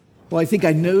Well, I think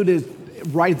I noted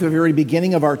right at the very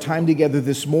beginning of our time together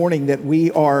this morning that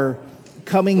we are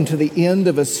coming to the end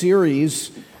of a series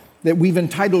that we've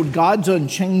entitled God's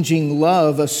Unchanging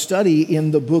Love, a study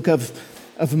in the book of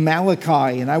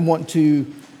Malachi. And I want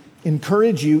to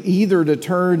encourage you either to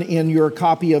turn in your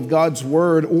copy of God's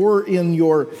Word or in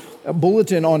your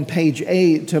bulletin on page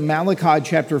 8 to Malachi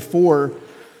chapter 4,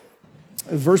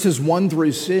 verses 1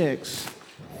 through 6.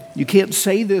 You can't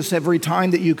say this every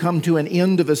time that you come to an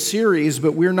end of a series,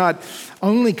 but we're not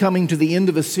only coming to the end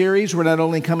of a series, we're not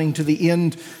only coming to the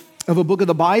end of a book of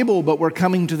the Bible, but we're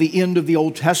coming to the end of the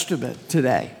Old Testament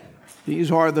today.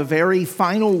 These are the very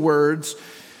final words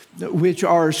which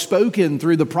are spoken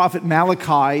through the prophet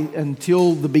Malachi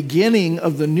until the beginning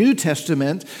of the New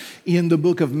Testament in the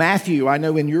book of Matthew. I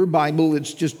know in your Bible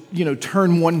it's just,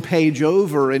 turn one page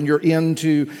over and you're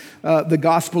into the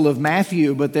Gospel of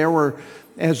Matthew, but there were,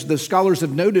 as the scholars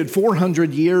have noted,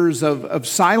 400 years of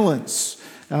silence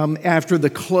after the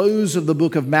close of the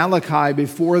book of Malachi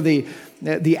before the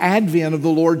advent of the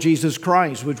Lord Jesus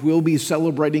Christ, which we'll be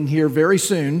celebrating here very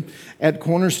soon at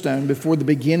Cornerstone before the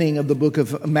beginning of the book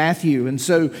of Matthew. And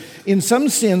so in some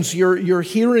sense, you're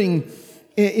hearing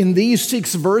in these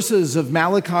 6 verses of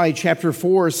Malachi chapter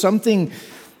 4 something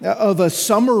of a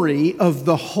summary of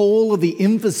the whole of the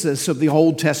emphasis of the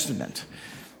Old Testament.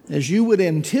 As you would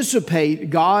anticipate,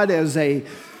 God as a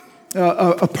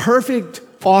perfect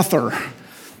author,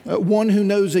 one who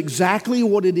knows exactly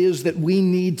what it is that we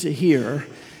need to hear,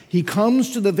 he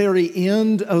comes to the very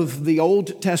end of the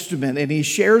Old Testament and he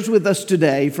shares with us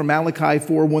today from Malachi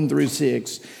 4, 1 through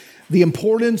 6, the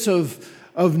importance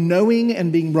of knowing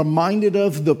and being reminded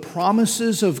of the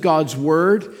promises of God's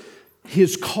Word,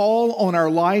 His call on our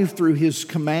life through His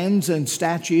commands and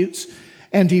statutes,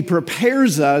 and he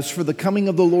prepares us for the coming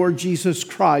of the Lord Jesus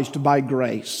Christ by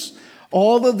grace.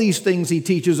 All of these things he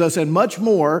teaches us and much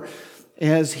more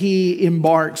as he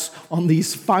embarks on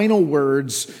these final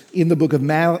words in the book of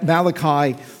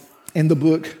Malachi and the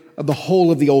book of the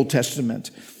whole of the Old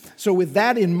Testament. So with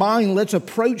that in mind, let's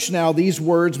approach now these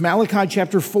words, Malachi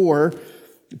chapter 4,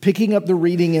 picking up the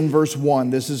reading in verse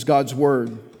 1. This is God's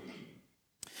word.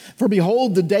 For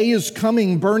behold, the day is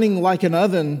coming, burning like an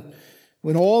oven,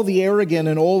 when all the arrogant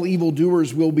and all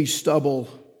evildoers will be stubble.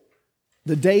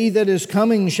 The day that is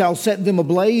coming shall set them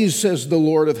ablaze, says the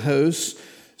Lord of hosts,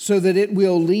 so that it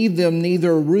will leave them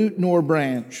neither root nor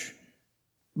branch.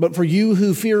 But for you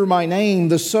who fear my name,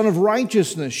 the Son of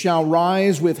Righteousness shall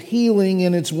rise with healing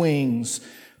in its wings.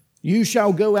 You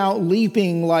shall go out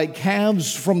leaping like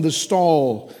calves from the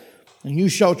stall, and you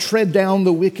shall tread down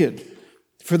the wicked,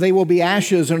 for they will be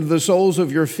ashes under the soles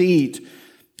of your feet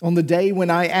on the day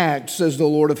when I act, says the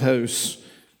Lord of hosts.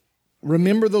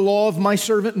 Remember the law of my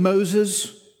servant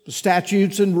Moses, the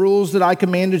statutes and rules that I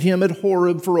commanded him at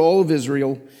Horeb for all of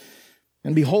Israel.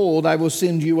 And behold, I will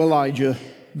send you Elijah,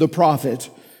 the prophet,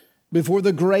 before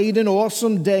the great and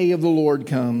awesome day of the Lord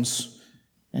comes.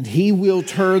 And he will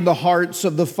turn the hearts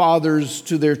of the fathers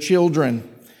to their children,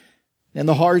 and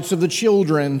the hearts of the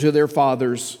children to their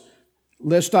fathers,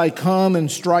 lest I come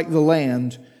and strike the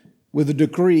land with a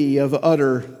decree of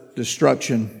utter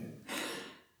destruction.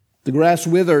 The grass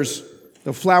withers,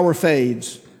 the flower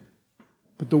fades,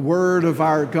 but the word of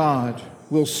our God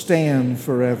will stand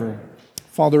forever.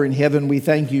 Father in heaven, we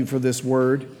thank you for this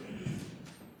word.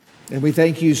 And we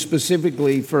thank you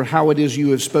specifically for how it is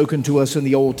you have spoken to us in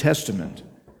the Old Testament,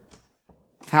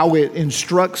 how it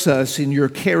instructs us in your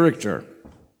character,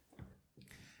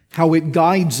 how it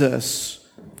guides us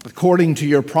according to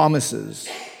your promises,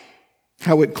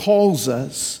 how it calls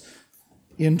us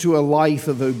into a life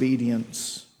of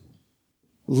obedience,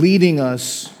 leading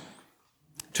us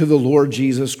to the Lord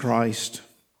Jesus Christ.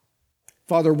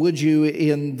 Father, would you,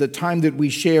 in the time that we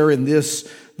share in this,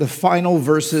 the final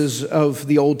verses of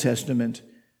the Old Testament,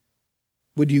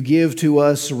 would you give to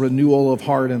us a renewal of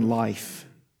heart and life?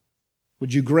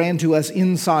 Would you grant to us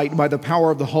insight by the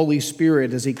power of the Holy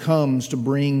Spirit as he comes to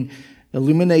bring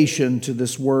illumination to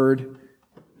this word?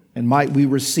 And might we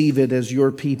receive it as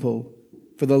your people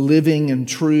for the living and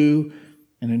true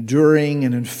and enduring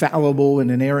and infallible and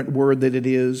inerrant word that it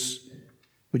is.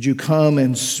 Would you come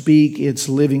and speak its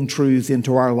living truth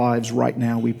into our lives right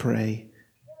now, we pray.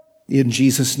 In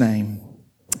Jesus' name,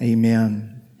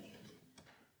 amen.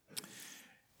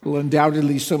 Well,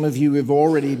 undoubtedly, some of you have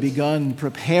already begun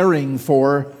preparing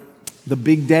for the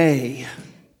big day.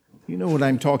 You know what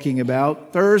I'm talking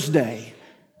about. Thursday,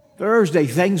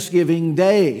 Thanksgiving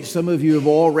Day. Some of you have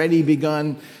already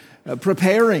begun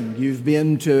preparing. You've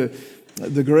been to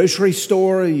the grocery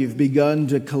store. You've begun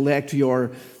to collect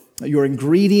your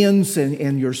ingredients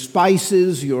and your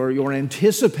spices. You're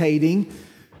anticipating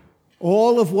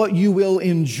all of what you will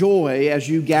enjoy as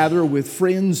you gather with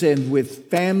friends and with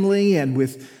family and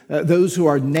with those who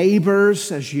are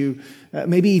neighbors, as you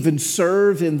maybe even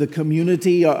serve in the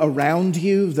community around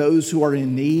you, those who are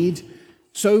in need.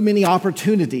 So many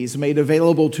opportunities made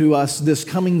available to us this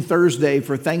coming Thursday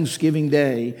for Thanksgiving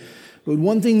Day. But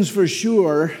one thing's for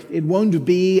sure, it won't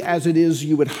be as it is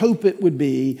you would hope it would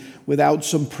be without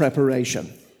some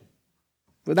preparation.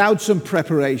 Without some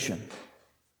preparation.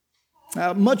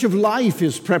 Much of life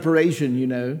is preparation, you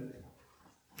know.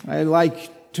 I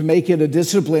like to make it a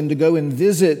discipline to go and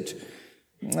visit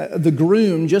the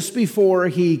groom just before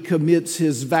he commits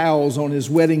his vows on his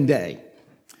wedding day.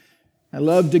 I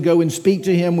love to go and speak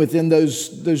to him within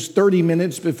those 30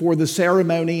 minutes before the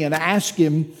ceremony and ask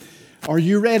him, are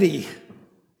you ready?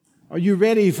 Are you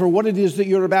ready for what it is that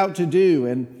you're about to do?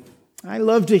 And I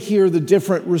love to hear the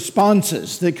different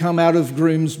responses that come out of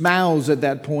grooms' mouths at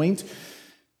that point.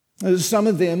 There's some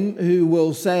of them who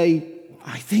will say,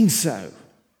 I think so.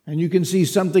 And you can see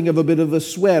something of a bit of a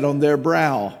sweat on their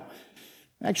brow.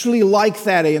 I actually like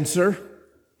that answer.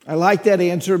 I like that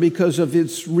answer because of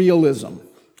its realism.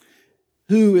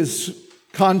 Who is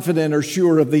confident or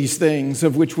sure of these things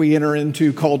of which we enter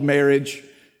into called marriage?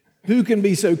 Who can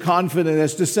be so confident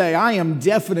as to say, I am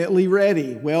definitely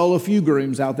ready? Well, a few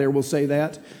grooms out there will say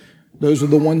that. Those are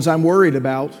the ones I'm worried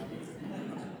about.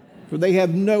 For they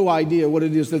have no idea what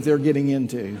it is that they're getting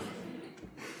into.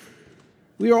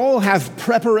 We all have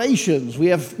preparations. We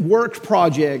have work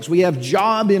projects. We have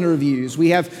job interviews. We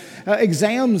have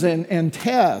exams and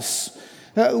tests.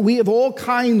 We have all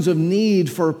kinds of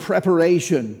need for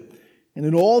preparation. And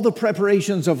in all the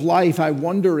preparations of life, I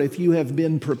wonder if you have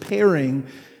been preparing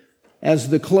as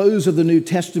the close of the New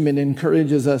Testament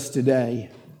encourages us today,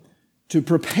 to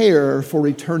prepare for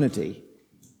eternity,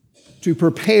 to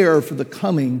prepare for the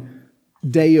coming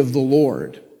day of the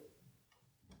Lord.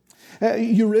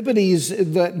 Euripides,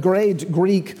 that great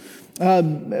Greek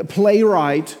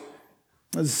playwright,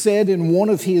 said in one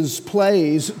of his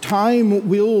plays, time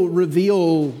will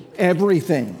reveal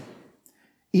everything.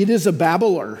 It is a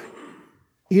babbler.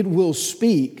 It will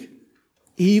speak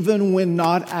even when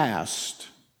not asked.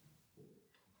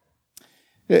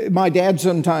 My dad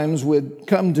sometimes would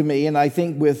come to me, and I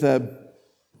think with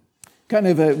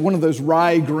one of those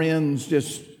wry grins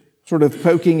just sort of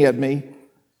poking at me.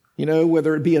 You know,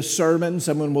 whether it be a sermon,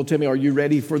 someone will tell me, are you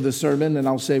ready for the sermon? And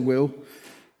I'll say, well,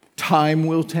 time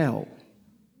will tell.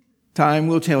 Time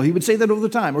will tell. He would say that all the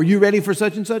time. Are you ready for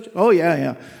such and such? Oh,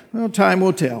 yeah. Well, time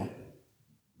will tell.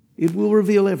 It will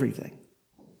reveal everything.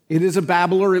 It is a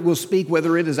babbler. It will speak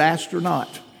whether it is asked or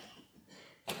not.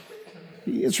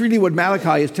 It's really what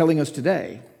Malachi is telling us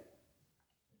today.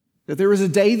 That there is a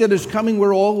day that is coming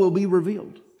where all will be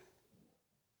revealed.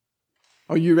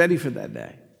 Are you ready for that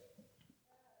day?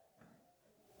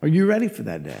 Are you ready for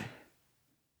that day?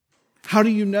 How do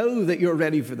you know that you're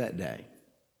ready for that day?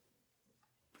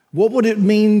 What would it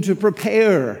mean to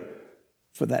prepare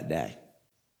for that day?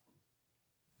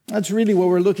 That's really what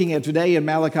we're looking at today in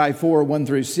Malachi 4, 1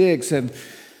 through 6. And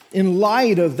in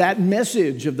light of that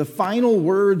message of the final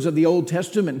words of the Old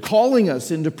Testament calling us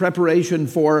into preparation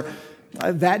for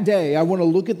that day, I want to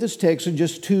look at this text in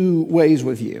just two ways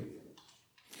with you.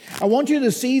 I want you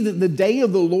to see that the day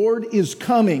of the Lord is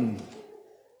coming.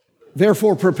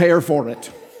 Therefore, prepare for it.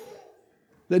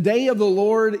 The day of the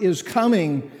Lord is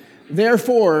coming.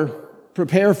 Therefore,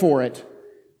 prepare for it.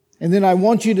 And then I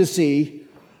want you to see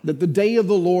that the day of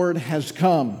the Lord has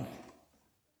come.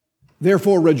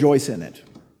 Therefore, rejoice in it.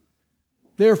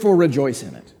 Therefore, rejoice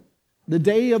in it. The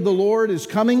day of the Lord is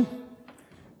coming.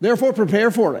 Therefore,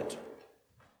 prepare for it.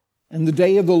 And the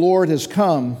day of the Lord has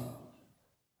come.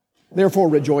 Therefore,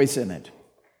 rejoice in it.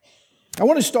 I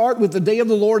want to start with the day of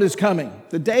the Lord is coming.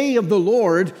 The day of the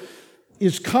Lord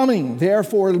is coming.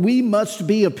 Therefore, we must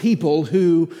be a people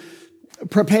who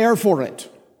prepare for it.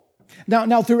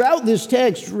 Now, throughout this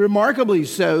text, remarkably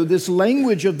so, this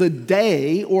language of the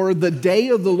day or the day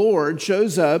of the Lord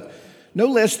shows up no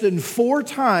less than 4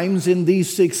 times in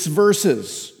these 6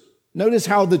 verses. Notice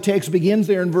how the text begins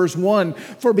there in verse 1.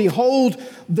 For behold,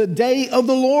 the day of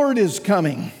the Lord is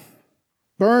coming,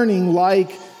 burning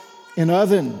like an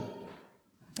oven.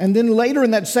 And then later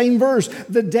in that same verse,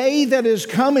 the day that is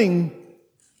coming,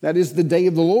 that is the day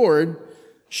of the Lord,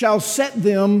 shall set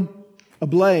them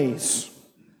ablaze.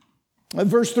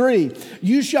 Verse 3,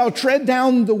 you shall tread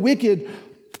down the wicked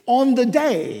on the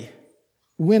day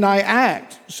when I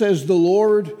act, says the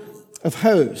Lord of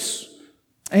hosts.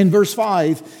 And verse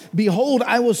 5, behold,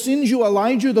 I will send you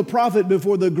Elijah the prophet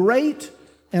before the great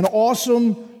and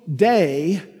awesome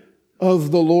day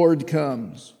of the Lord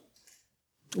comes.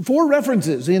 4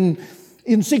 references in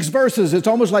In 6 verses, it's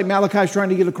almost like Malachi's trying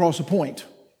to get across a point.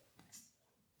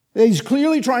 He's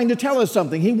clearly trying to tell us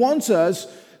something. He wants us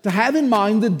to have in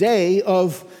mind the day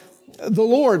of the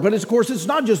Lord. But of course, it's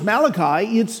not just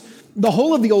Malachi, it's the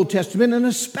whole of the Old Testament, and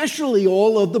especially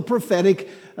all of the prophetic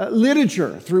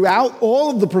literature. Throughout all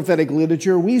of the prophetic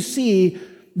literature, we see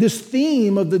this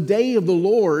theme of the day of the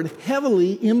Lord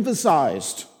heavily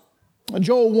emphasized.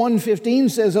 Joel 1:15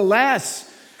 says, "Alas,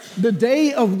 the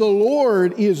day of the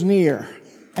Lord is near."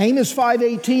 Amos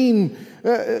 5:18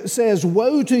 says,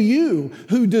 "Woe to you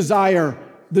who desire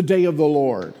the day of the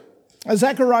Lord."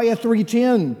 Zechariah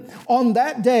 3:10, "On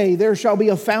that day there shall be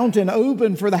a fountain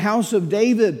open for the house of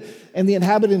David and the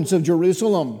inhabitants of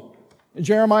Jerusalem."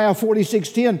 Jeremiah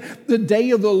 46:10, "The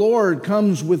day of the Lord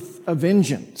comes with a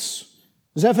vengeance."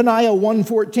 Zephaniah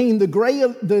 1:14,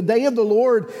 the day of the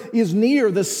Lord is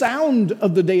near. The sound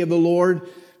of the day of the Lord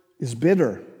is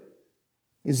bitter."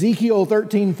 Ezekiel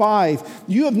 13:5,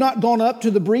 "You have not gone up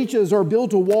to the breaches or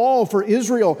built a wall for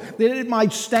Israel, that it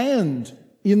might stand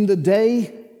in the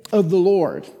day of the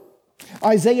Lord."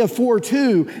 Isaiah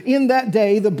 4:2, "In that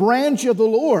day the branch of the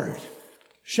Lord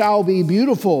shall be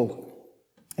beautiful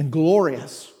and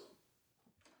glorious."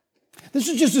 This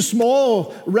is just a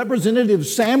small representative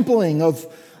sampling of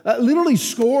literally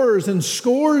scores and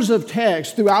scores of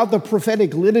texts throughout the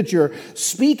prophetic literature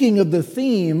speaking of the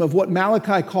theme of what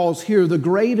Malachi calls here the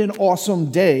great and awesome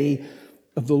day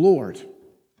of the Lord.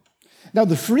 Now,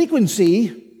 the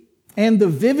frequency and the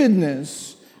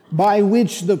vividness by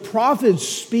which the prophets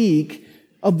speak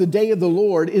of the day of the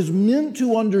Lord is meant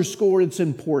to underscore its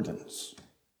importance.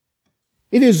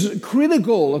 It is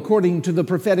critical, according to the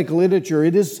prophetic literature.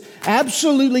 It is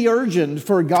absolutely urgent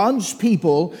for God's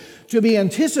people to be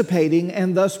anticipating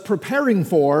and thus preparing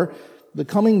for the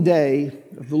coming day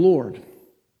of the Lord.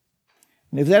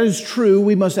 And if that is true,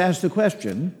 we must ask the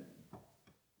question,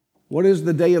 what is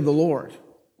the day of the Lord?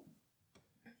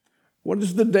 What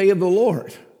is the day of the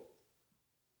Lord?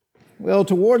 Well,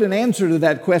 toward an answer to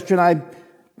that question, I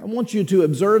want you to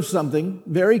observe something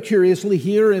very curiously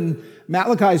here in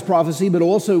Malachi's prophecy, but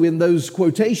also in those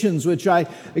quotations which I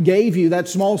gave you, that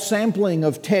small sampling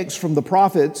of text from the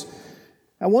prophets.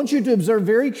 I want you to observe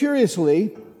very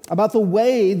curiously about the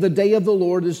way the day of the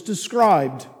Lord is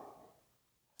described.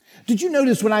 Did you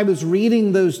notice when I was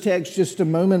reading those texts just a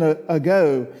moment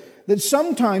ago that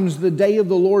sometimes the day of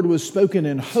the Lord was spoken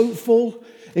in hopeful,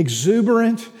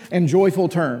 exuberant, and joyful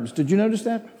terms? Did you notice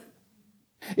that?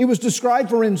 It was described,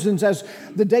 for instance, as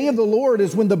the day of the Lord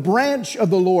is when the branch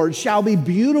of the Lord shall be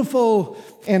beautiful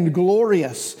and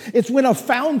glorious. It's when a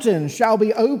fountain shall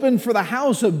be opened for the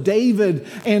house of David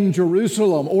and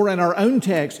Jerusalem. Or in our own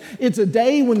text, it's a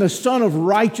day when the Son of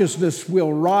Righteousness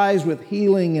will rise with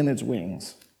healing in its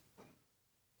wings.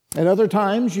 At other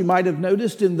times, you might have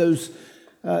noticed in those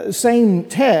same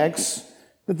texts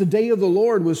that the day of the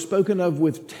Lord was spoken of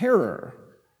with terror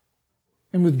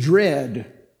and with dread.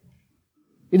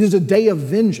 It is a day of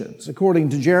vengeance, according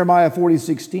to Jeremiah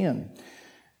 46:10.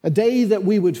 A day that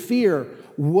we would fear.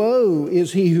 Woe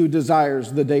is he who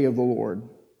desires the day of the Lord.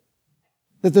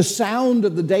 That the sound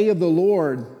of the day of the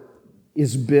Lord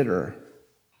is bitter.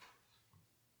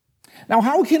 Now,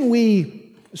 how can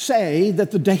we say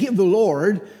that the day of the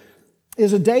Lord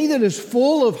is a day that is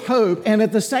full of hope and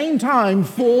at the same time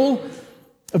full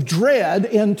of dread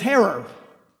and terror?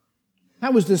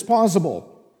 How is this possible?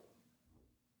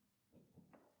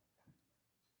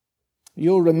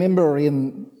 You'll remember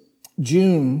in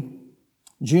June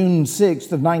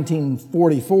 6th of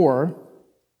 1944,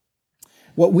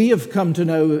 what we have come to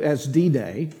know as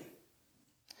D-Day,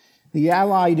 the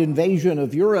Allied invasion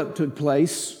of Europe took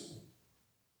place,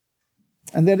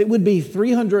 and that it would be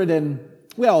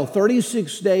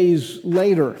 36 days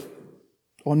later,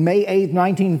 on May 8th,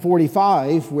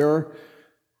 1945, where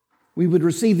we would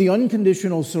receive the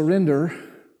unconditional surrender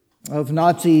of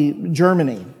Nazi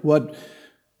Germany, what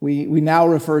we now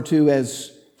refer to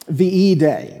as VE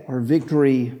Day, or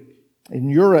Victory in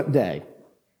Europe Day.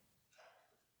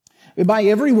 By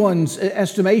everyone's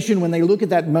estimation, when they look at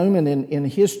that moment in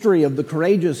history of the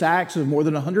courageous acts of more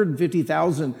than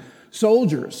 150,000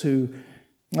 soldiers who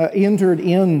entered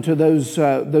into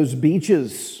those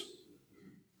beaches,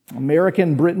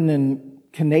 American, Britain, and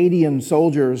Canadian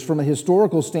soldiers, from a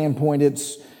historical standpoint,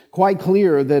 it's quite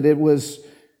clear that it was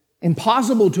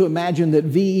impossible to imagine that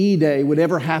VE Day would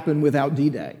ever happen without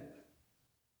D-Day.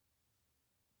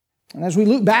 And as we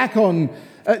look back on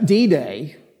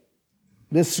D-Day,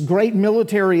 this great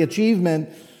military achievement,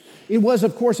 it was,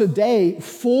 of course, a day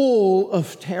full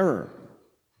of terror,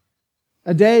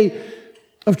 a day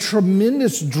of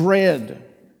tremendous dread,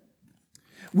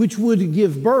 which would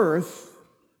give birth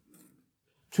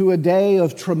to a day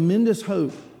of tremendous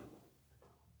hope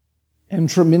and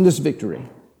tremendous victory.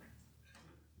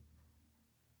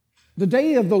 The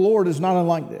day of the Lord is not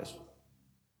unlike this.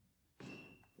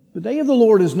 The day of the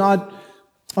Lord is not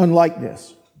unlike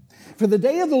this. For the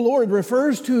day of the Lord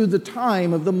refers to the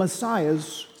time of the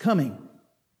Messiah's coming,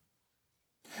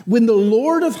 when the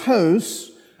Lord of hosts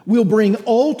will bring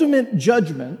ultimate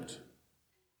judgment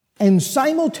and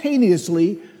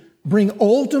simultaneously bring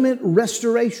ultimate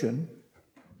restoration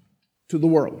to the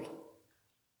world.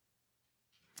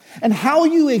 And how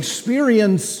you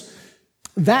experience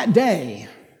that day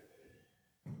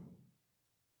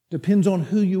depends on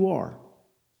who you are.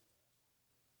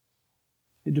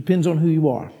 It depends on who you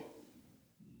are.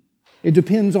 It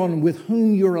depends on with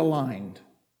whom you're aligned.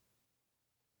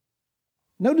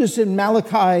 Notice in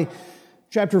Malachi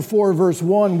chapter 4, verse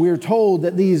 1, we're told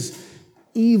that these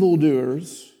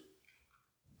evildoers,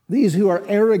 these who are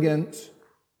arrogant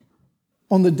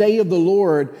on the day of the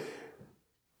Lord,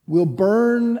 will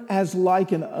burn as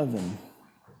like an oven.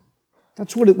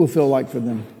 That's what it will feel like for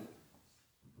them.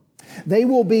 They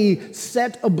will be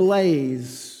set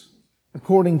ablaze,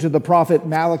 according to the prophet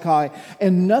Malachi,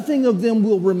 and nothing of them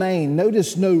will remain.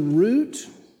 Notice no root,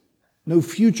 no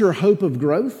future hope of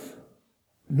growth,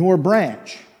 nor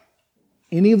branch,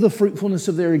 any of the fruitfulness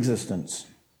of their existence.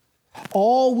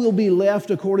 All will be left,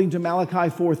 according to Malachi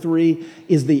 4:3,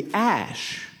 is the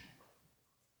ash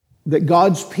that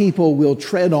God's people will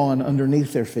tread on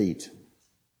underneath their feet.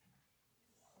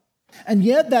 And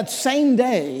yet that same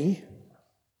day,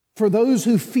 for those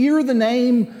who fear the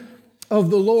name of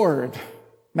the Lord,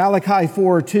 Malachi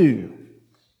 4:2,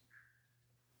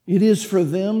 it is for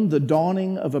them the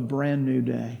dawning of a brand new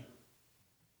day.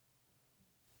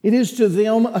 It is to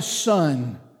them a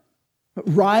sun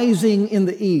rising in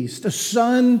the east, a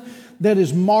sun that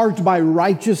is marked by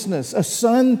righteousness, a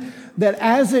sun that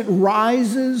as it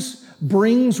rises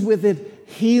brings with it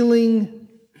healing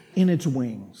in its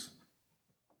wings.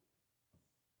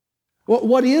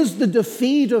 What is the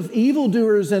defeat of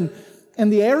evildoers and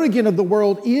the arrogant of the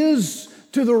world is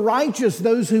to the righteous,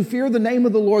 those who fear the name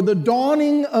of the Lord, the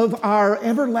dawning of our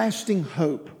everlasting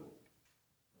hope,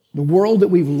 the world that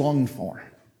we've longed for,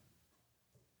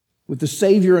 with the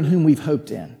Savior in whom we've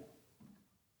hoped in.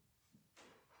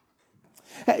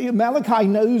 Malachi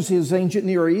knows his ancient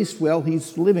Near East well.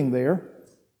 He's living there.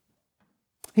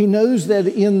 He knows that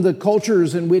in the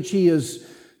cultures in which he is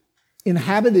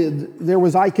inhabited, there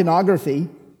was iconography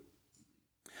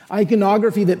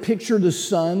that pictured the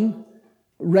sun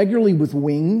regularly with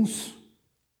wings.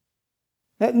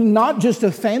 That not just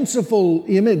a fanciful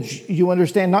image, you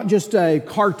understand, not just a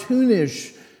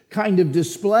cartoonish kind of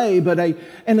display, but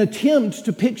an attempt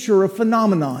to picture a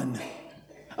phenomenon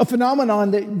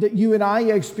that you and I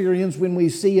experience when we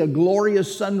see a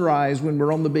glorious sunrise when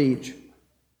we're on the beach.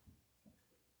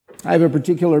 I have a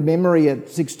particular memory at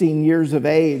 16 years of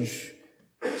age,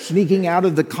 sneaking out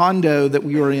of the condo that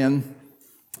we were in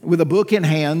with a book in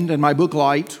hand and my book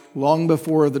light long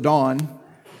before the dawn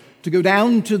to go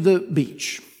down to the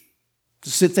beach,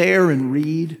 to sit there and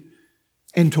read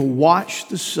and to watch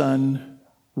the sun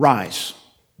rise.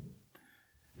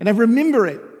 And I remember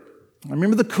it. I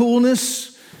remember the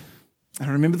coolness. I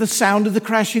remember the sound of the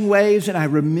crashing waves, and I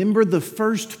remember the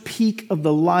first peak of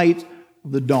the light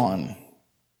of the dawn.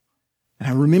 And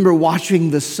I remember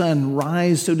watching the sun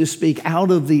rise, so to speak,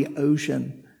 out of the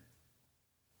ocean.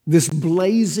 This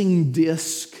blazing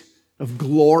disk of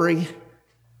glory,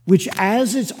 which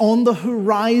as it's on the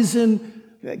horizon,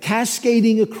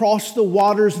 cascading across the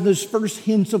waters and those first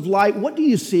hints of light, what do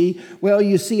you see? Well,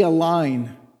 you see a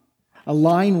line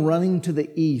running to the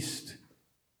east.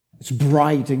 It's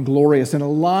bright and glorious, and a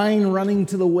line running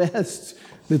to the west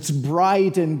that's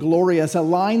bright and glorious, a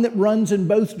line that runs in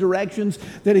both directions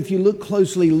that if you look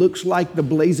closely looks like the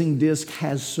blazing disk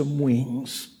has some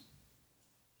wings.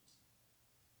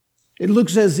 It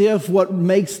looks as if what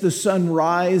makes the sun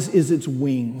rise is its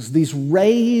wings, these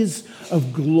rays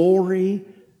of glory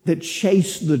that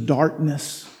chase the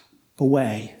darkness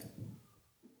away.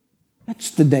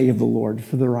 That's the day of the Lord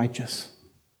for the righteous.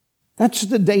 That's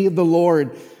the day of the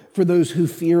Lord for those who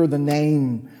fear the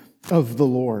name of the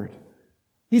Lord.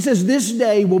 He says this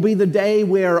day will be the day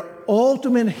where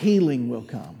ultimate healing will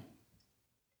come,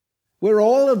 where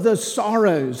all of the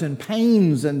sorrows and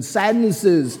pains and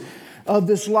sadnesses of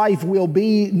this life will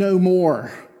be no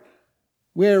more,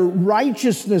 where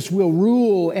righteousness will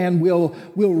rule and will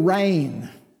reign,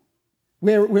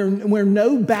 where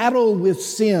no battle with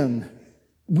sin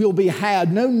will be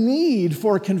had, no need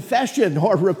for confession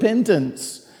or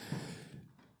repentance.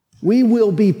 We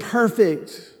will be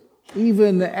perfect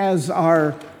even as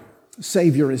our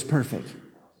Savior is perfect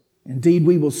Indeed,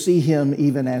 we will see him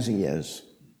even as he is.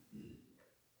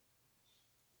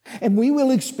 And we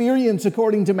will experience,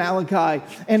 according to Malachi,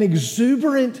 an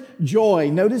exuberant joy.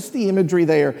 Notice the imagery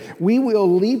there. We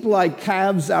will leap like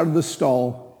calves out of the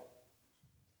stall.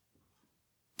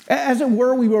 As it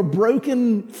were, we were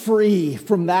broken free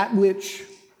from that which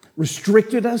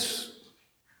restricted us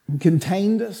and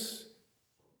contained us,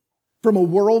 from a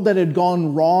world that had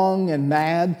gone wrong and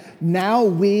mad. Now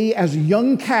we, as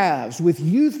young calves with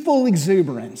youthful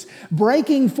exuberance,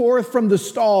 breaking forth from the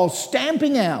stall,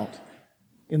 stamping out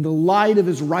in the light of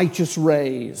his righteous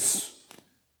rays.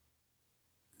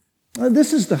 Now,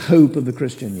 this is the hope of the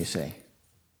Christian, you see.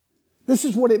 This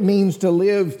is what it means to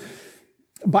live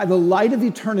by the light of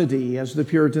eternity, as the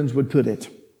Puritans would put it.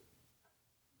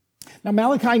 Now,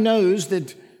 Malachi knows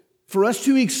that for us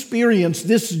to experience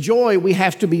this joy, we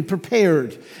have to be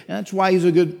prepared. And that's why he's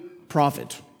a good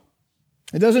prophet.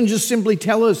 It doesn't just simply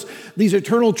tell us these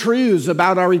eternal truths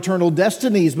about our eternal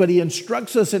destinies, but he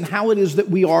instructs us in how it is that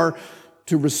we are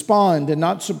to respond. And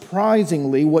not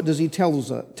surprisingly, what does he tell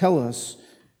us?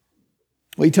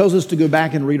 Well, he tells us to go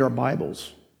back and read our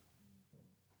Bibles.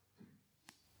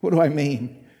 What do I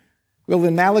mean? Well,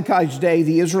 in Malachi's day,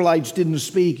 the Israelites didn't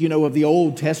speak, of the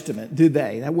Old Testament, did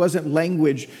they? That wasn't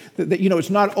language that it's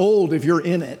not old if you're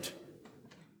in it.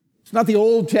 It's not the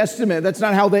Old Testament. That's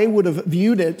not how they would have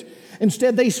viewed it.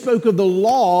 Instead, they spoke of the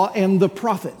law and the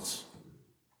prophets.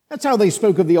 That's how they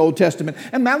spoke of the Old Testament.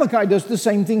 And Malachi does the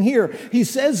same thing here. He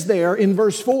says there in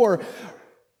verse 4,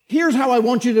 here's how I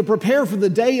want you to prepare for the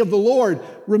day of the Lord.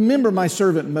 Remember my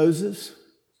servant Moses,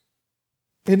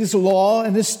 and his law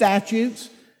and his statutes,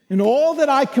 and all that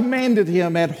I commanded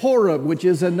him at Horeb, which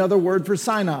is another word for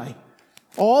Sinai.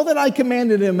 All that I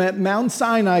commanded him at Mount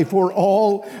Sinai for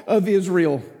all of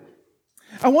Israel.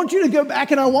 I want you to go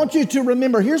back and I want you to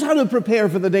remember, here's how to prepare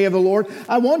for the day of the Lord.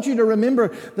 I want you to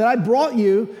remember that I brought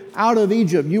you out of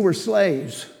Egypt. You were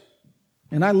slaves.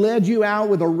 And I led you out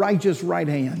with a righteous right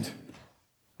hand.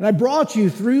 And I brought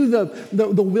you through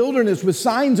the wilderness with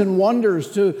signs and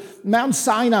wonders to Mount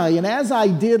Sinai. And as I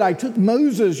did, I took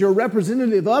Moses, your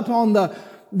representative, up on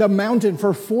the mountain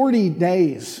for 40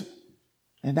 days.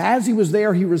 And as he was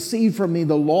there, he received from me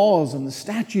the laws and the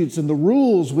statutes and the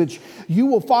rules which you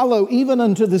will follow even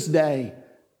unto this day.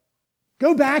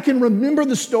 Go back and remember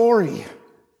the story.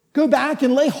 Go back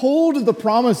and lay hold of the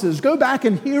promises. Go back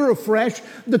and hear afresh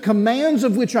the commands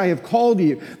of which I have called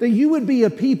you, that you would be a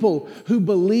people who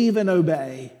believe and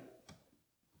obey,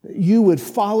 that you would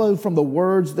follow from the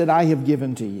words that I have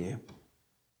given to you.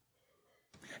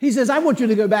 He says, I want you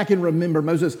to go back and remember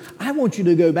Moses. I want you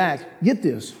to go back. Get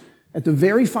this. At the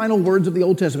very final words of the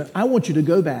Old Testament, I want you to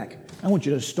go back. I want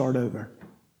you to start over.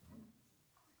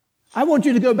 I want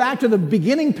you to go back to the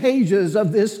beginning pages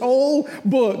of this whole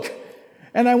book,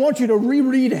 and I want you to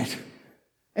reread it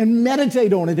and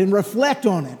meditate on it and reflect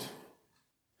on it.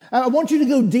 I want you to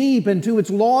go deep into its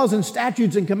laws and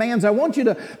statutes and commands. I want you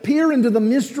to peer into the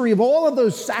mystery of all of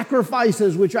those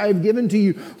sacrifices which I have given to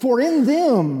you, for in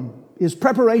them is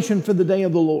preparation for the day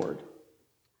of the Lord.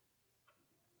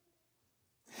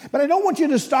 But I don't want you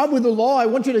to stop with the law. I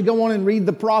want you to go on and read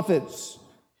the prophets.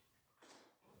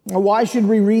 Now, why should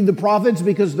we read the prophets?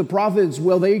 Because the prophets,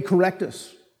 well, they correct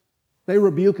us. They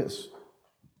rebuke us.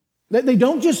 They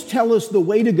don't just tell us the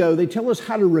way to go. They tell us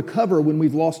how to recover when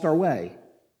we've lost our way.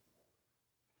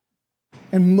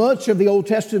 And much of the Old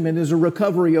Testament is a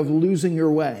recovery of losing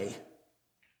your way.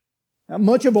 Now,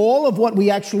 much of all of what we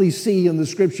actually see in the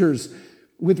Scriptures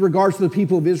with regards to the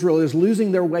people of Israel is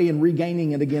losing their way and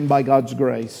regaining it again by God's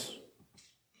grace.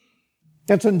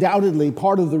 That's undoubtedly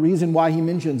part of the reason why he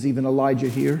mentions even Elijah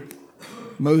here.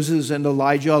 Moses and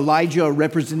Elijah. Elijah, a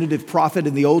representative prophet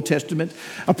in the Old Testament,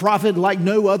 a prophet like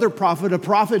no other prophet, a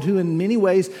prophet who in many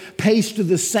ways paced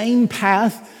the same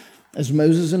path as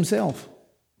Moses himself.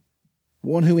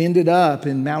 One who ended up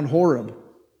in Mount Horeb,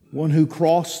 one who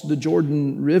crossed the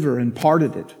Jordan River and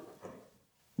parted it,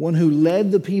 one who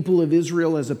led the people of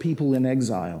Israel as a people in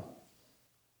exile.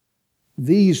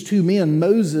 These two men,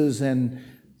 Moses and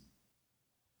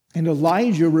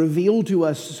Elijah, reveal to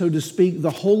us, so to speak,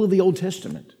 the whole of the Old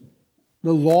Testament,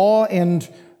 the law and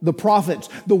the prophets,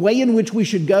 the way in which we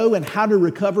should go and how to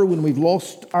recover when we've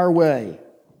lost our way.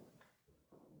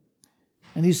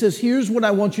 And he says, here's what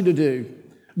I want you to do.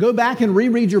 Go back and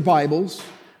reread your Bibles.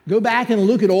 Go back and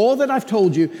look at all that I've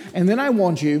told you, and then I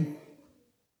want you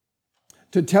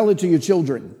to tell it to your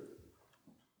children.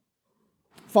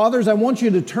 Fathers, I want you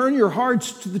to turn your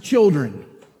hearts to the children.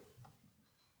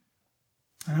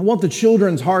 And I want the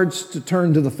children's hearts to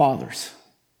turn to the fathers.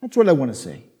 That's what I want to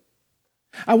see.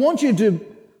 I want you to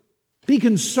be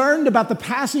concerned about the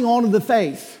passing on of the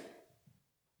faith.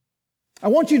 I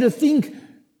want you to think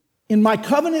in my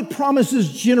covenant promises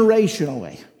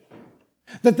generationally,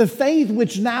 that the faith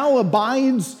which now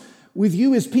abides with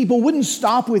you as people wouldn't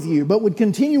stop with you, but would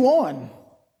continue on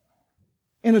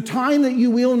in a time that you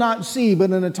will not see,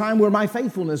 but in a time where my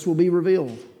faithfulness will be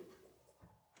revealed.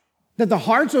 That the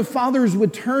hearts of fathers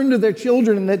would turn to their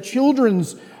children, and that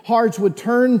children's hearts would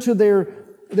turn to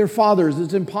their fathers.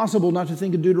 It's impossible not to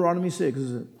think of Deuteronomy 6,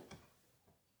 is it?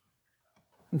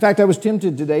 In fact, I was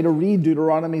tempted today to read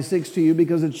Deuteronomy 6 to you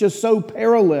because it's just so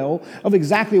parallel of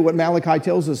exactly what Malachi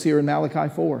tells us here in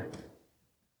Malachi 4.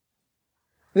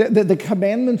 The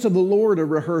commandments of the Lord are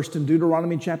rehearsed in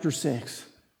Deuteronomy chapter 6.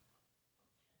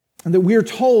 And that we're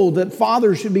told that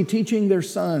fathers should be teaching their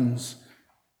sons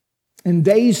in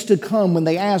days to come when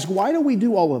they ask, why do we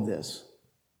do all of this?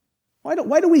 Why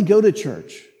do we go to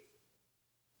church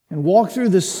and walk through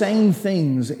the same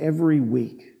things every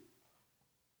week?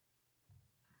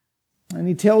 And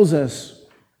he tells us,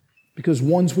 because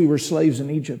once we were slaves in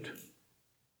Egypt,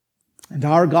 and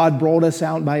our God brought us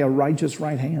out by a righteous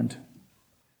right hand.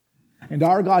 And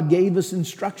our God gave us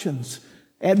instructions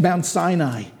at Mount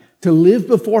Sinai to live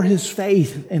before His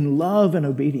faith in love and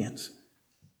obedience,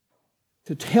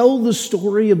 to tell the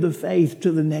story of the faith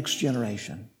to the next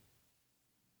generation.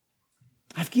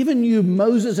 I've given you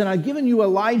Moses and I've given you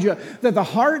Elijah that the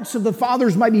hearts of the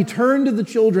fathers might be turned to the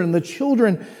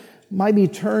children might be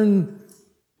turned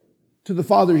to the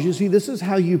fathers. You see, this is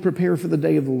how you prepare for the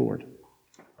day of the Lord.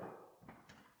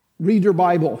 Read your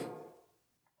Bible.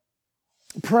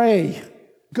 Pray.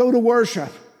 Go to worship.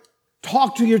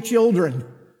 Talk to your children.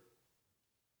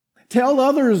 Tell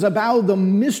others about the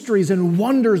mysteries and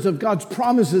wonders of God's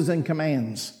promises and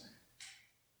commands.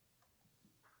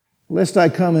 Lest I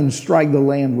come and strike the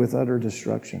land with utter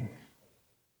destruction.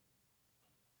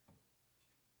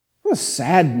 What a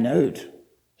sad note.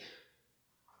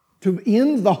 To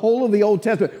end the whole of the Old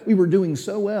Testament, we were doing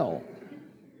so well.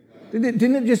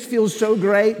 Didn't it just feel so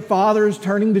great? Fathers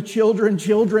turning to children,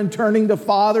 children turning to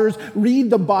fathers.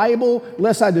 Read the Bible,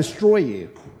 lest I destroy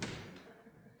you.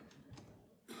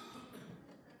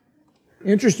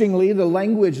 Interestingly, the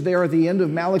language there at the end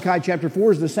of Malachi chapter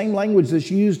 4 is the same language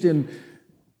that's used in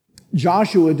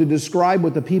Joshua to describe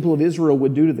what the people of Israel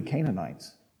would do to the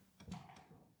Canaanites.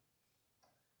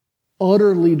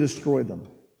 Utterly destroy them.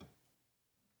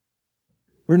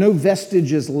 Where no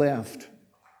vestige is left.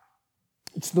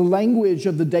 It's the language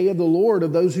of the day of the Lord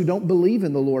of those who don't believe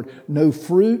in the Lord. No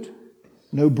fruit,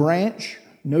 no branch,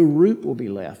 no root will be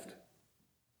left.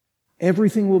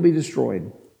 Everything will be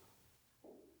destroyed.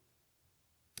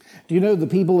 Do you know the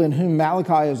people in whom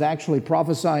Malachi is actually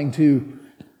prophesying to?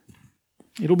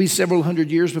 It'll be several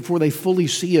hundred years before they fully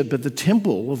see it, but the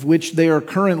temple of which they are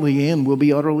currently in will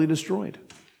be utterly destroyed.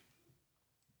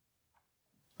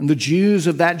 And the Jews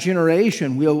of that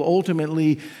generation will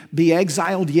ultimately be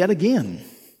exiled yet again.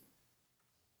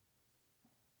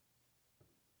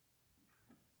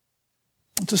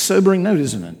 It's a sobering note,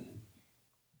 isn't it?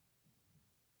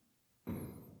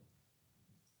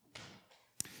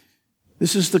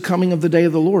 This is the coming of the day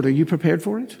of the Lord. Are you prepared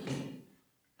for it?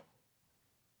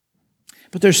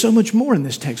 But there's so much more in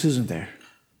this text, isn't there?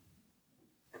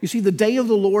 You see, the day of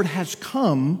the Lord has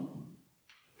come.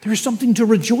 There is something to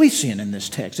rejoice in this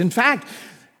text. In fact,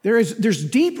 there's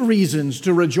deep reasons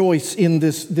to rejoice in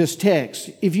this text.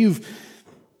 If you've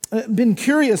been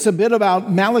curious a bit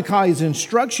about Malachi's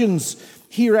instructions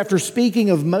here after speaking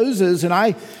of Moses, and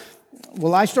I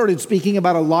started speaking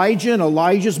about Elijah and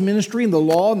Elijah's ministry and the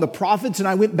law and the prophets, and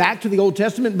I went back to the Old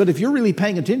Testament. But if you're really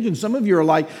paying attention, some of you are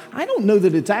like, I don't know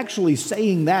that it's actually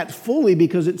saying that fully,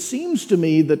 because it seems to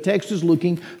me the text is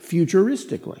looking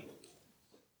futuristically.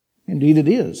 Indeed it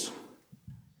is.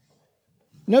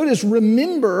 Notice,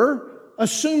 remember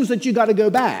assumes that you got to go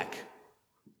back.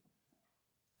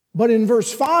 But in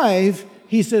verse 5,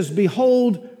 he says,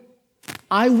 behold,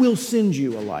 I will send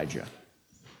you, Elijah.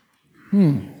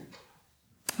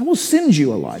 I will send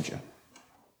you, Elijah.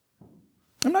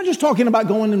 I'm not just talking about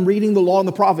going and reading the law and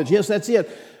the prophets. Yes, that's it.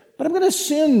 But I'm going to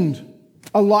send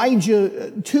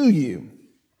Elijah to you.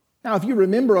 Now, if you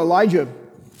remember Elijah,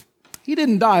 he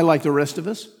didn't die like the rest of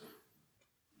us.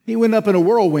 He went up in a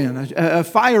whirlwind, a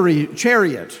fiery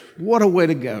chariot. What a way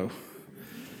to go.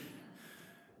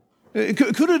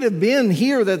 Could it have been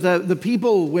here that the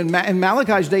people, in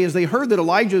Malachi's day, as they heard that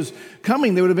Elijah's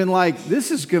coming, they would have been like,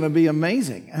 this is going to be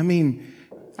amazing. I mean,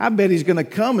 I bet he's going to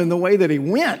come in the way that he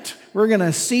went. We're going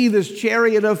to see this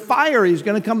chariot of fire. He's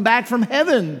going to come back from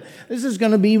heaven. This is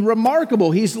going to be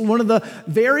remarkable. He's one of the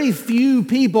very few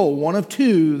people, one of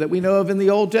two that we know of in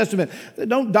the Old Testament, that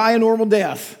don't die a normal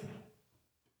death.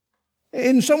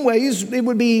 In some ways, it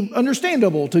would be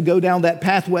understandable to go down that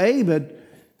pathway, but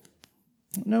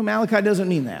no, Malachi doesn't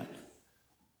mean that.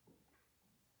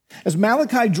 As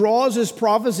Malachi draws his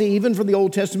prophecy, even from the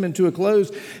Old Testament, to a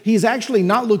close, he's actually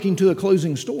not looking to a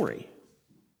closing story.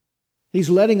 He's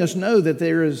letting us know that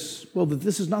that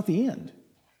this is not the end.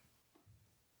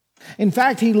 In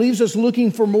fact, he leaves us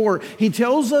looking for more. He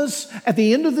tells us at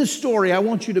the end of this story, I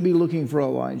want you to be looking for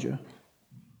Elijah.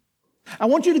 I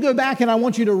want you to go back and I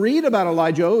want you to read about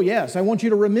Elijah. Oh, yes, I want you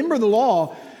to remember the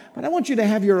law, but I want you to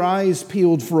have your eyes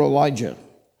peeled for Elijah.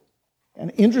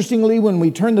 And interestingly, when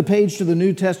we turn the page to the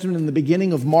New Testament in the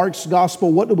beginning of Mark's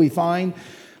gospel, what do we find?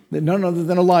 That none other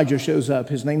than Elijah shows up.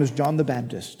 His name is John the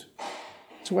Baptist.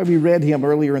 That's why we read him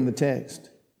earlier in the text.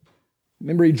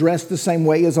 Remember, he dressed the same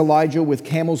way as Elijah with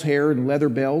camel's hair and leather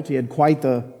belt. He had quite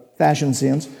the fashion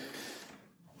sense.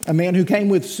 A man who came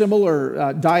with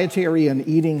similar dietary and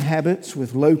eating habits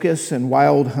with locusts and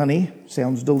wild honey.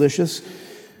 Sounds delicious.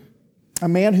 A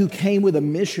man who came with a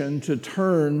mission to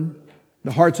turn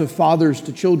the hearts of fathers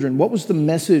to children. What was the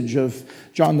message of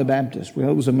John the Baptist? Well,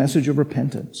 it was a message of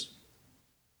repentance.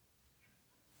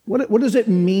 What does it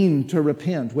mean to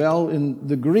repent? Well, in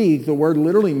the Greek, the word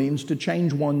literally means to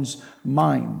change one's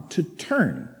mind, to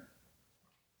turn,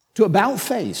 to about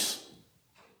face,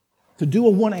 to do a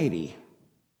 180.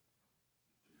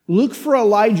 Look for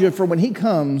Elijah, for when he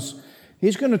comes,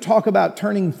 he's going to talk about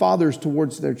turning fathers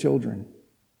towards their children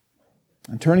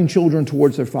and turning children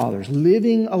towards their fathers,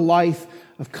 living a life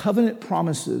of covenant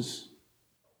promises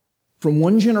from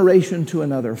one generation to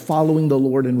another, following the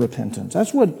Lord in repentance.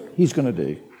 That's what he's going to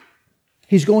do.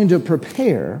 He's going to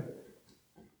prepare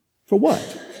for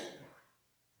what?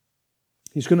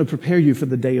 He's going to prepare you for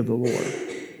the day of the Lord.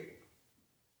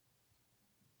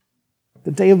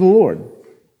 The day of the Lord.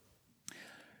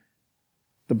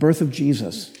 The birth of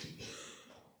Jesus.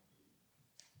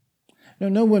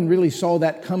 No one really saw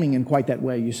that coming in quite that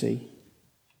way, you see.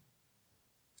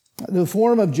 The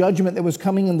form of judgment that was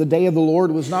coming in the day of the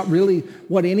Lord was not really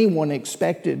what anyone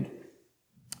expected.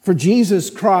 For Jesus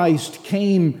Christ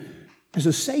came as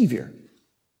a Savior.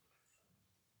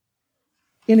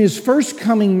 In his first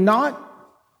coming, not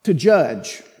to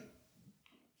judge,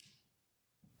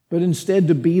 but instead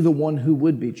to be the one who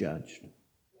would be judged.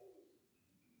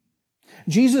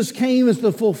 Jesus came as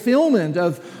the fulfillment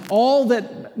of all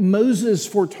that Moses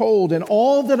foretold and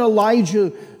all that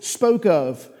Elijah spoke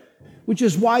of, which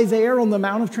is why there on the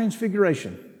Mount of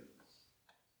Transfiguration,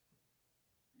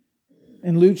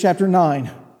 in Luke chapter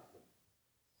 9,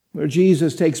 where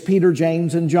Jesus takes Peter,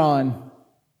 James, and John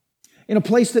in a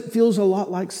place that feels a lot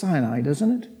like Sinai,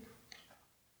 doesn't it?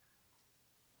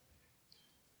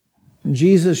 And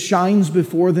Jesus shines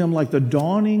before them like the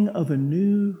dawning of a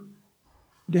new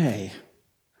day,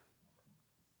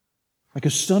 like a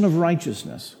sun of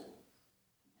righteousness,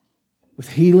 with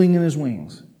healing in his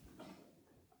wings.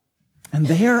 And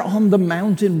there on the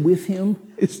mountain with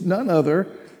him is none other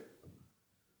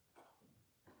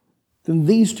than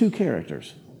these two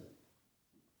characters,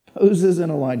 Moses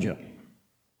and Elijah.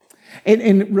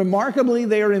 And remarkably,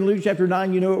 there in Luke chapter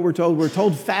 9, you know what we're told? We're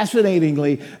told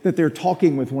fascinatingly that they're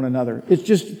talking with one another. It's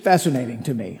just fascinating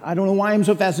to me. I don't know why I'm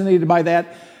so fascinated by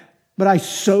that, but I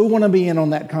so want to be in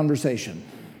on that conversation.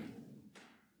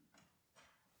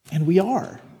 And we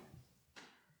are.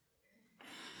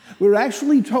 We're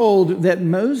actually told that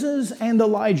Moses and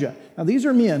Elijah, now these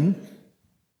are men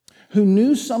who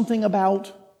knew something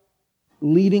about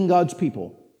leading God's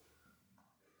people,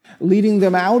 leading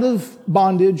them out of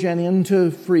bondage and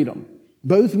into freedom.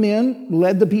 Both men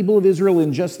led the people of Israel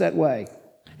in just that way.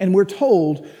 And we're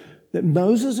told that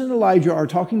Moses and Elijah are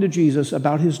talking to Jesus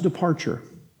about his departure.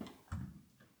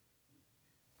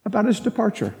 About his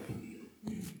departure.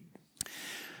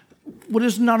 What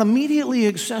is not immediately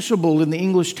accessible in the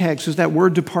English text is that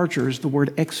word departure is the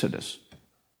word exodus.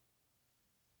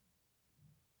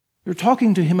 They're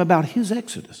talking to him about his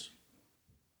exodus.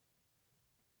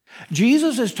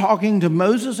 Jesus is talking to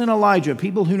Moses and Elijah,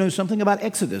 people who know something about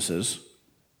exoduses,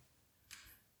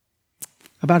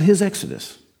 about his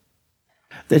exodus.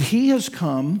 That he has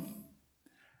come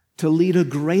to lead a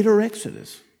greater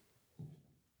exodus.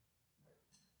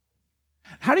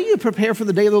 How do you prepare for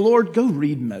the day of the Lord? Go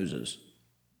read Moses.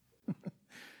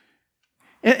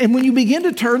 And when you begin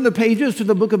to turn the pages to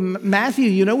the book of Matthew,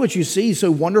 you know what you see so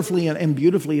wonderfully and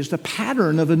beautifully is the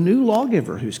pattern of a new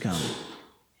lawgiver who's come.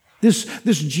 This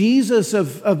Jesus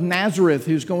of Nazareth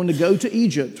who's going to go to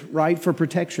Egypt, right, for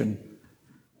protection,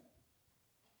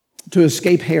 to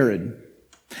escape Herod.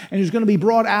 And who's going to be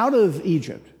brought out of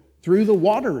Egypt through the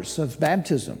waters of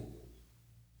baptism.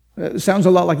 It sounds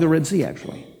a lot like the Red Sea,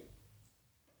 actually.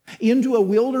 into a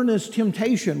wilderness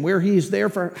temptation where he's there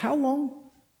for how long?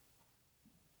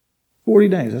 40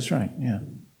 days, that's right, yeah.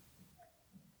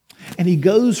 And he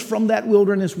goes from that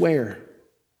wilderness where?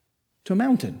 To a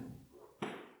mountain.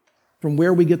 From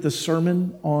where we get the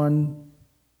Sermon on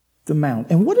the Mount.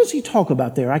 And what does he talk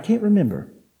about there? I can't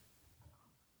remember.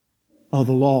 Oh,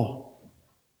 the law.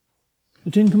 The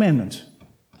Ten Commandments.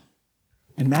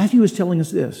 And Matthew is telling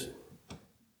us this.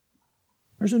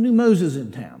 There's a new Moses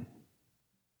in town.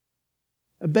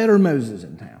 A better Moses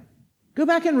in town. Go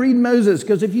back and read Moses,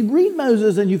 because if you read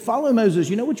Moses and you follow Moses,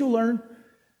 you know what you'll learn?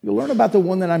 You'll learn about the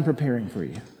one that I'm preparing for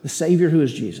you, the Savior who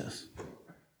is Jesus.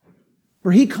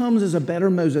 For he comes as a better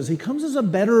Moses. He comes as a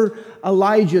better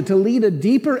Elijah to lead a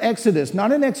deeper exodus,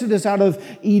 not an exodus out of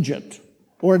Egypt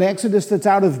or an exodus that's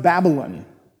out of Babylon.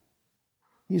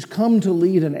 He's come to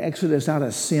lead an exodus out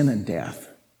of sin and death.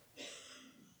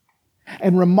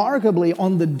 And remarkably,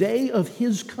 on the day of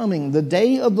his coming, the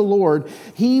day of the Lord,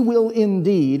 he will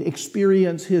indeed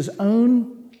experience his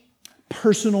own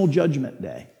personal judgment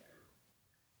day.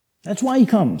 That's why he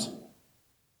comes.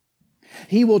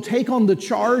 He will take on the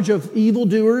charge of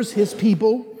evildoers, his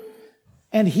people,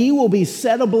 and he will be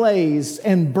set ablaze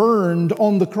and burned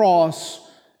on the cross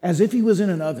as if he was in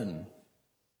an oven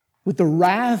with the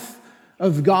wrath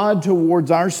of God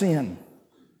towards our sin.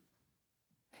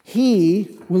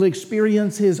 He will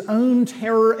experience his own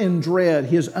terror and dread,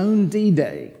 his own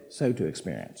D-Day, so to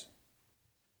experience,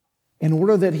 in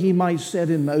order that he might set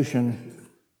in motion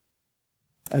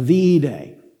a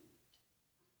V-Day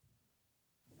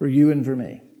for you and for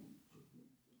me.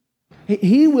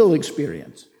 He will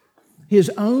experience his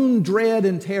own dread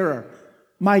and terror.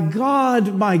 My God,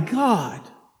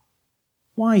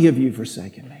 why have you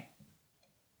forsaken me?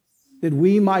 That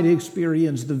we might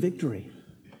experience the victory.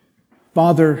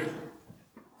 Father,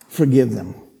 forgive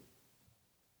them,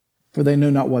 for they know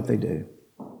not what they do.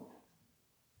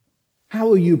 How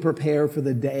will you prepare for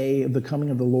the day of the coming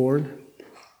of the Lord?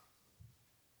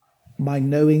 By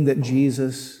knowing that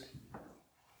Jesus,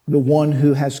 the one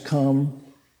who has come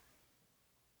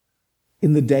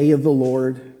in the day of the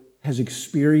Lord, has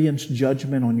experienced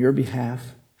judgment on your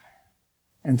behalf,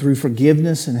 and through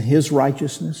forgiveness and his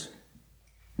righteousness,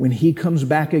 when he comes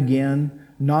back again,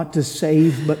 not to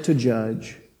save, but to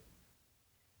judge.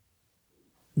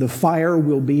 The fire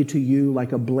will be to you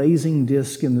like a blazing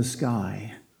disk in the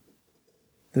sky,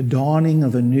 the dawning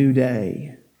of a new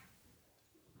day,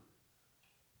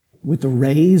 with the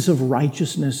rays of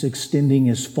righteousness extending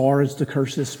as far as the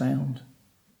curse is found,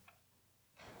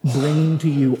 bringing to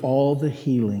you all the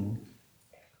healing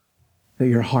that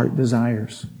your heart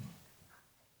desires.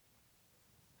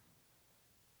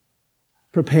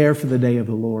 Prepare for the day of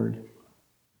the Lord.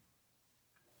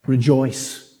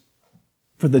 Rejoice,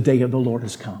 for the day of the Lord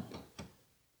has come.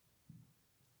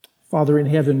 Father in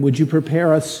heaven, would you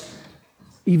prepare us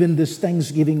even this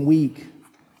Thanksgiving week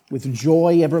with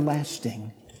joy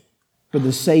everlasting for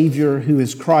the Savior who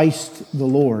is Christ the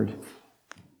Lord,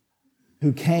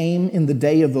 who came in the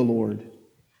day of the Lord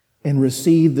and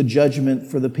received the judgment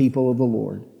for the people of the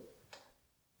Lord.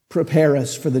 Prepare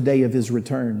us for the day of his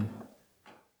return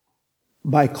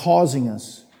by causing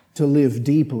us to live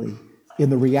deeply in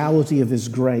the reality of his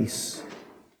grace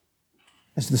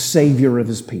as the Savior of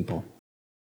his people.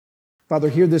 Father,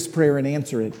 hear this prayer and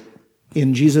answer it.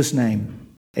 In Jesus'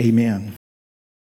 name, amen.